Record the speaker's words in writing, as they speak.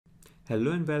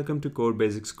Hello and welcome to Core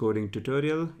Basics Coding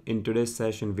tutorial. In today's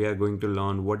session, we are going to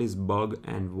learn what is bug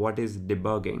and what is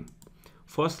debugging.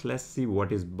 First, let's see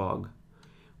what is bug.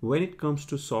 When it comes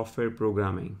to software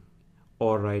programming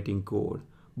or writing code,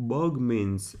 bug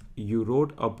means you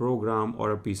wrote a program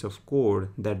or a piece of code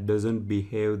that doesn't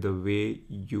behave the way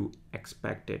you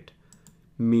expect it,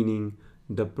 meaning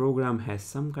the program has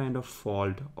some kind of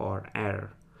fault or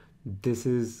error. This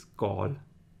is called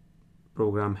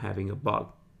program having a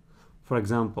bug. For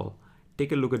example,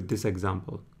 take a look at this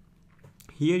example.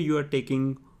 Here you are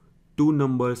taking two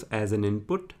numbers as an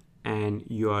input and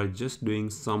you are just doing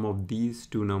sum of these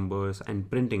two numbers and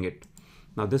printing it.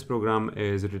 Now this program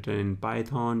is written in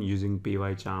Python using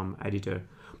pycharm editor,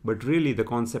 but really the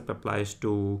concept applies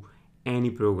to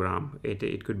any program.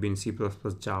 It could be in C++,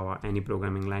 Java, any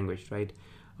programming language, right?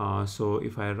 So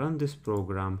if I run this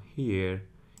program here,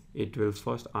 it will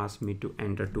first ask me to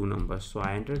enter two numbers. So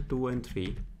I enter 2 and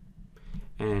 3.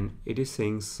 And it is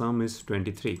saying sum is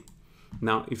 23.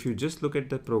 Now if you just look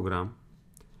at the program,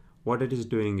 what it is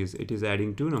doing is it is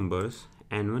adding two numbers,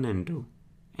 n1 and 2,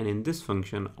 and in this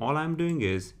function all I'm doing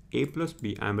is a plus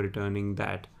b, I'm returning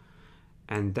that,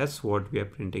 and that's what we are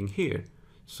printing here.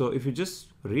 So if you just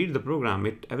read the program,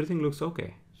 everything looks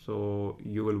okay. So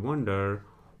you will wonder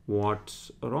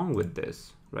what's wrong with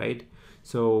this, right?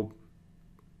 So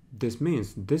this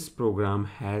means this program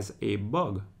has a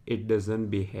bug. It doesn't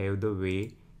behave the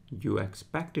way you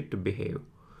expect it to behave.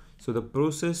 So the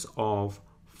process of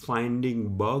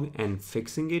finding bug and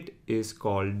fixing it is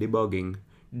called debugging.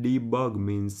 Debug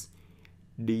means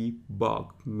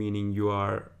debug, meaning you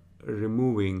are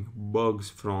removing bugs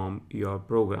from your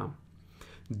program.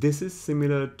 This is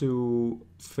similar to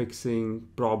fixing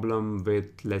problem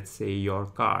with, let's say, your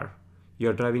car.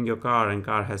 You're driving your car and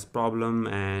car has problem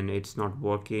and it's not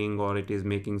working or it is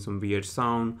making some weird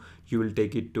sound. You will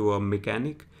take it to a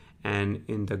mechanic, and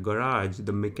in the garage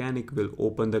the mechanic will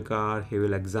open the car, he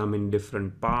will examine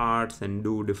different parts and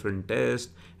do different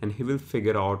tests, and he will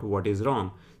figure out what is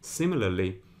wrong.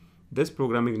 Similarly, this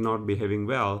program is not behaving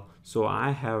well, so I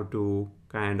have to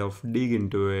kind of dig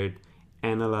into it,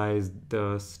 analyze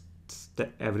the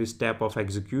every step of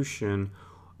execution,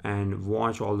 and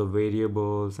watch all the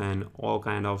variables and all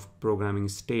kind of programming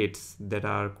states that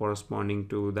are corresponding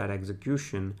to that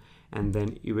execution, and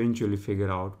then eventually figure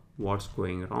out what's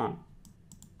going wrong.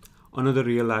 Another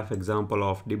real life example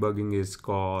of debugging is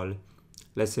called,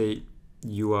 let's say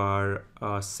you are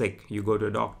sick, you go to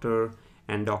a doctor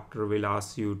and doctor will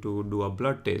ask you to do a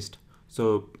blood test.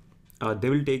 So they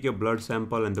will take your blood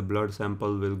sample and the blood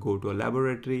sample will go to a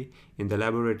laboratory. In the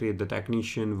laboratory, the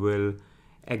technician will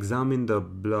examine the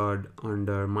blood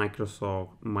under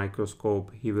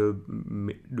microscope. He will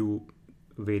do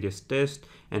various tests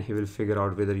and he will figure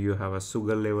out whether you have a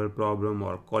sugar level problem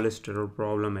or cholesterol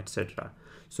problem, etc.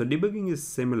 So debugging is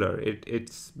similar.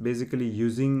 It's basically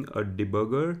using a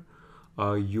debugger.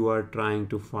 You are trying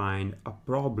to find a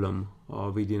problem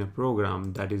within a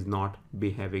program that is not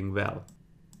behaving well.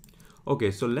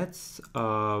 Okay, so let's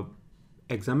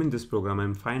examine this program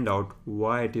and find out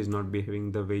why it is not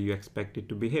behaving the way you expect it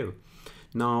to behave.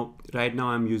 Now, right now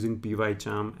I'm using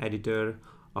pycharm editor.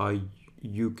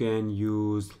 You can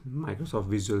use Microsoft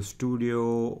Visual Studio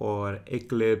or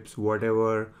Eclipse,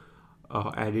 whatever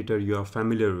editor you are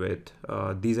familiar with.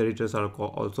 These editors are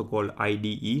also called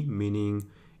IDE, meaning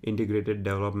Integrated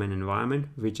Development Environment,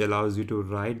 which allows you to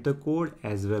write the code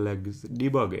as well as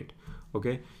debug it.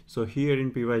 Okay, so here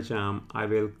in pycharm I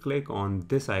will click on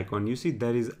this icon. You see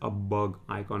there is a bug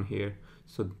icon here,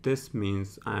 so this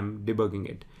means I'm debugging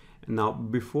it. Now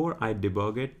before I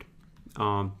debug it,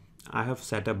 I have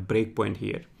set a breakpoint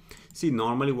here. See,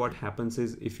 normally what happens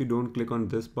is if you don't click on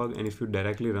this bug and if you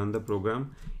directly run the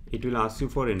program, it will ask you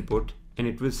for input and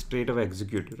it will straight away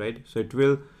execute, right? So it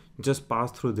will just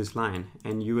pass through this line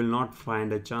and you will not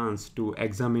find a chance to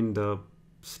examine the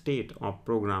state of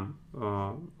program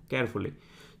carefully.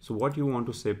 So what you want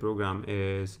to say program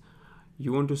is,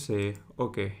 you want to say,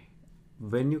 okay,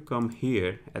 when you come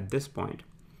here at this point,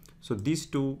 so these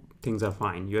two things are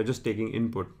fine, you're just taking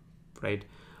input, right?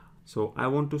 So I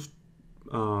want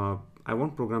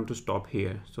program to stop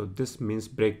here, so this means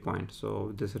breakpoint.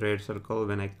 So this red circle,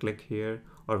 when I click here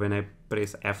or when I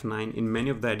press F9, in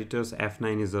many of the editors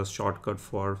F9 is a shortcut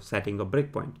for setting a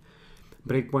breakpoint.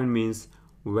 Breakpoint means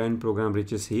when program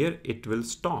reaches here, it will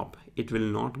stop, it will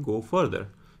not go further.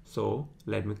 So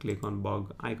let me click on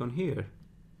bug icon here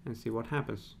and see what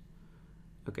happens.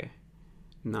 Okay,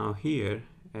 now here,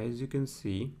 as you can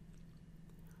see,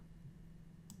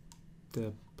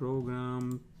 the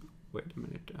program, wait a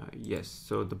minute, yes,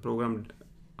 so the program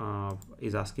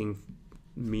is asking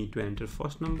me to enter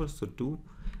first number, so 2,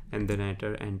 and then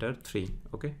enter 3.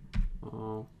 Okay,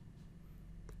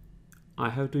 I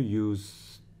have to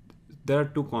use, there are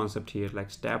two concepts here,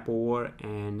 like step over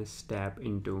and step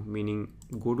into, meaning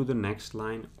go to the next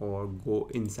line or go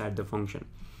inside the function.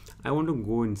 I want to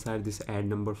go inside this add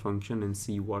number function and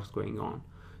see what's going on.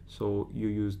 So you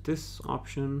use this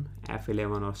option,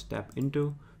 F11 or step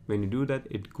into. When you do that,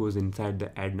 it goes inside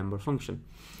the add number function.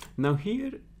 Now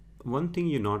here, one thing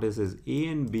you notice is A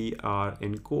and B are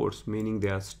in quotes, meaning they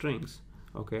are strings.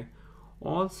 Okay,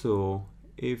 also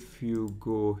if you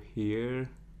go here,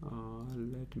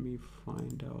 let me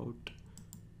find out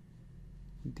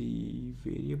the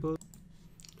variable.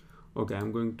 Okay,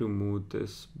 I'm going to move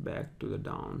this back to the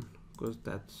down because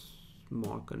that's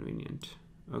more convenient.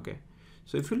 Okay,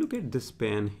 so if you look at this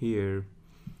pan here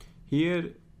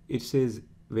it says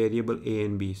variable A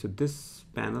and B. So this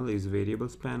panel is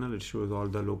variables panel. It shows all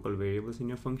the local variables in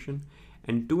your function,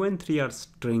 and 2 and 3 are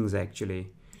strings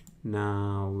actually.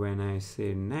 Now when I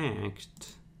say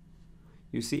next,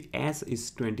 you see S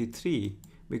is 23,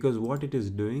 because what it is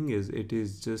doing is it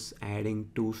is just adding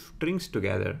two strings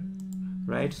together,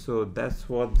 right? So that's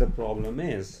what the problem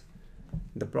is.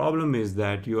 The problem is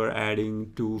that you are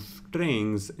adding two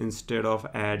strings instead of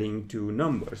adding two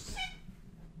numbers.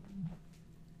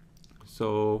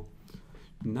 So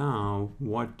now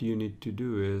what you need to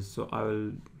do is,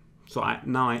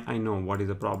 now I know what is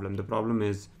the problem. The problem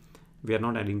is we are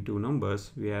not adding two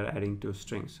numbers, we are adding two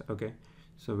strings. Okay,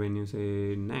 so when you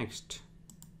say next,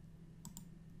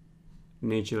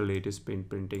 naturally it is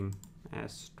printing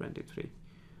as 23.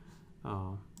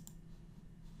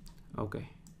 Okay,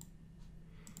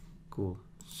 cool.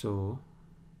 So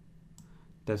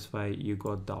that's why you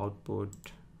got the output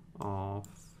of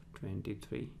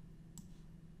 23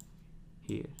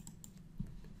 here.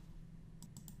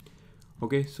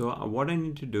 Okay, so what I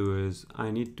need to do is I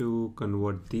need to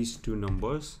convert these two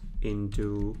numbers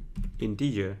into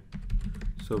integer.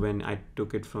 So when I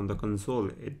took it from the console,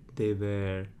 they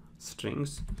were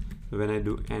strings. So when I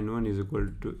do n1 is equal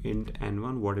to int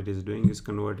n1, what it is doing is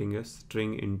converting a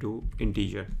string into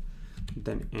integer.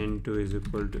 Then n2 is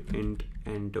equal to int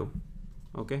n2.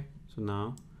 Okay, so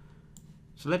now,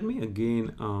 so let me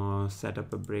again set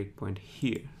up a breakpoint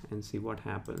here and see what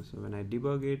happens. So when I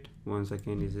debug it, once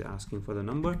again is asking for the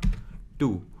number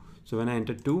 2. So when I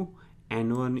enter 2,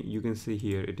 n1, you can see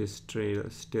here it is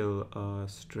still a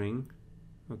string.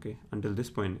 Okay, until this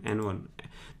point n1.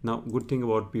 Now good thing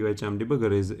about pycharm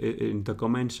debugger is in the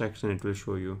comment section it will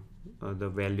show you the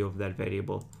value of that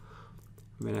variable.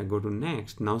 When I go to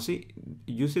next, now see,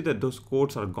 you see that those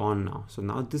quotes are gone now. So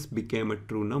now this became a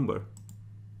true number.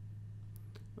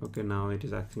 Okay, now it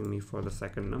is asking me for the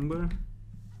second number.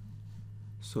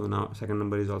 So now second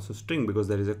number is also string because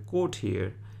there is a quote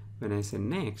here. When I say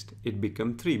next, it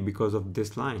become 3 because of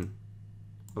this line.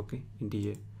 Okay,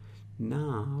 integer.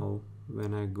 Now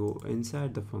when I go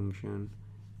inside the function,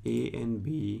 A and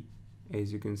B,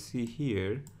 as you can see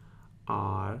here,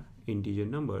 are integer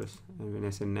numbers, and when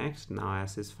I say next, now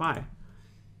S is 5.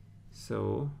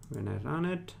 So when I run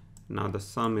it, now the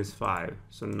sum is 5.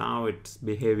 So now it's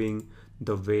behaving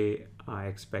the way I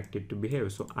expect it to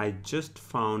behave. So I just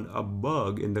found a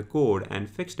bug in the code and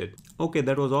fixed it. Okay,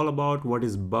 that was all about what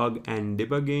is bug and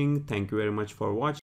debugging. Thank you very much for watching.